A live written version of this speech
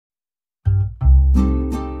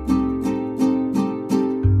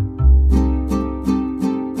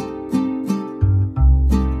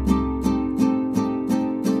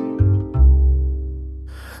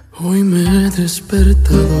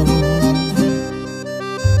despertado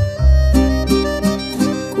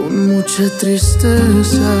con mucha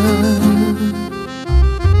tristeza,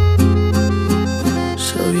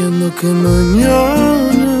 sabiendo que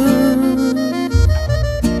mañana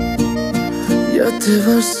ya te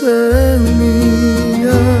vas de mí.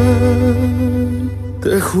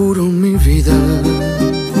 Te juro mi vida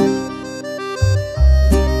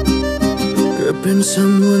que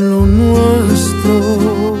pensando en lo nuestro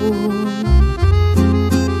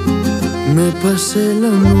me pasé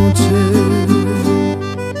la noche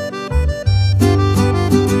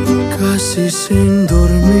casi sin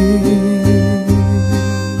dormir.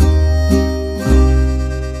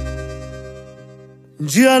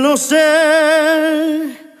 Ya lo sé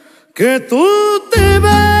que tú te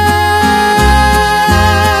vas,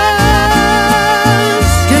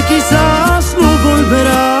 que quizás no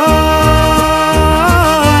volverás,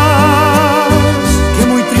 que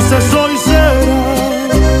muy triste hoy serán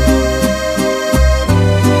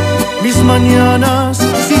mis mañanas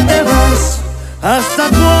si te vas. ¿Hasta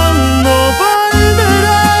cuándo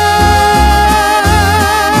volverás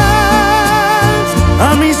a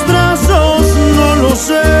mis brazos? No lo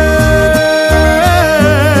sé.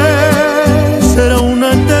 Será una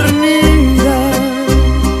eternidad.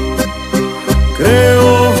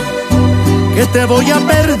 Creo que te voy a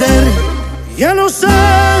perder. Ya lo sé,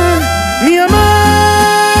 mi amor,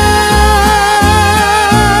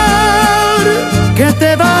 que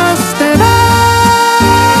te vas, te vas.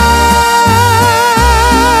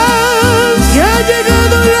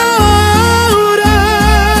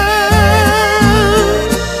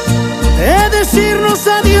 Decirnos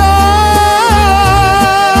adiós,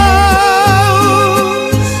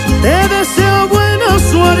 te deseo buena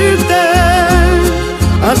suerte,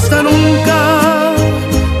 hasta nunca,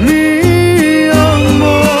 mi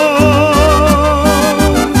amor.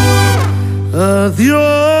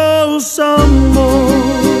 Adiós, amor,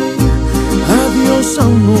 adiós,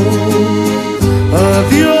 amor,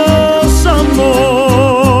 adiós, amor.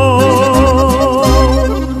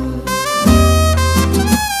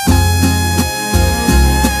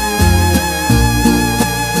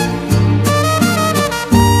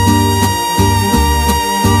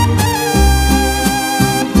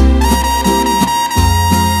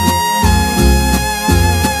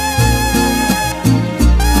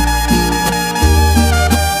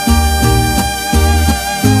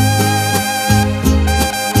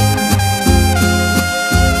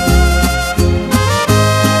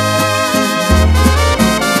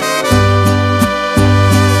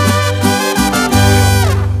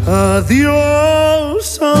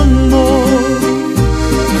 Adiós, amor,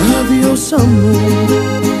 adiós, amor,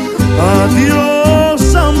 adiós,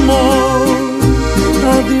 amor,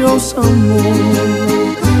 adiós, amor,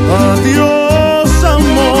 adiós,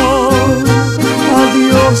 amor,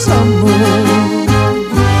 adiós, amor.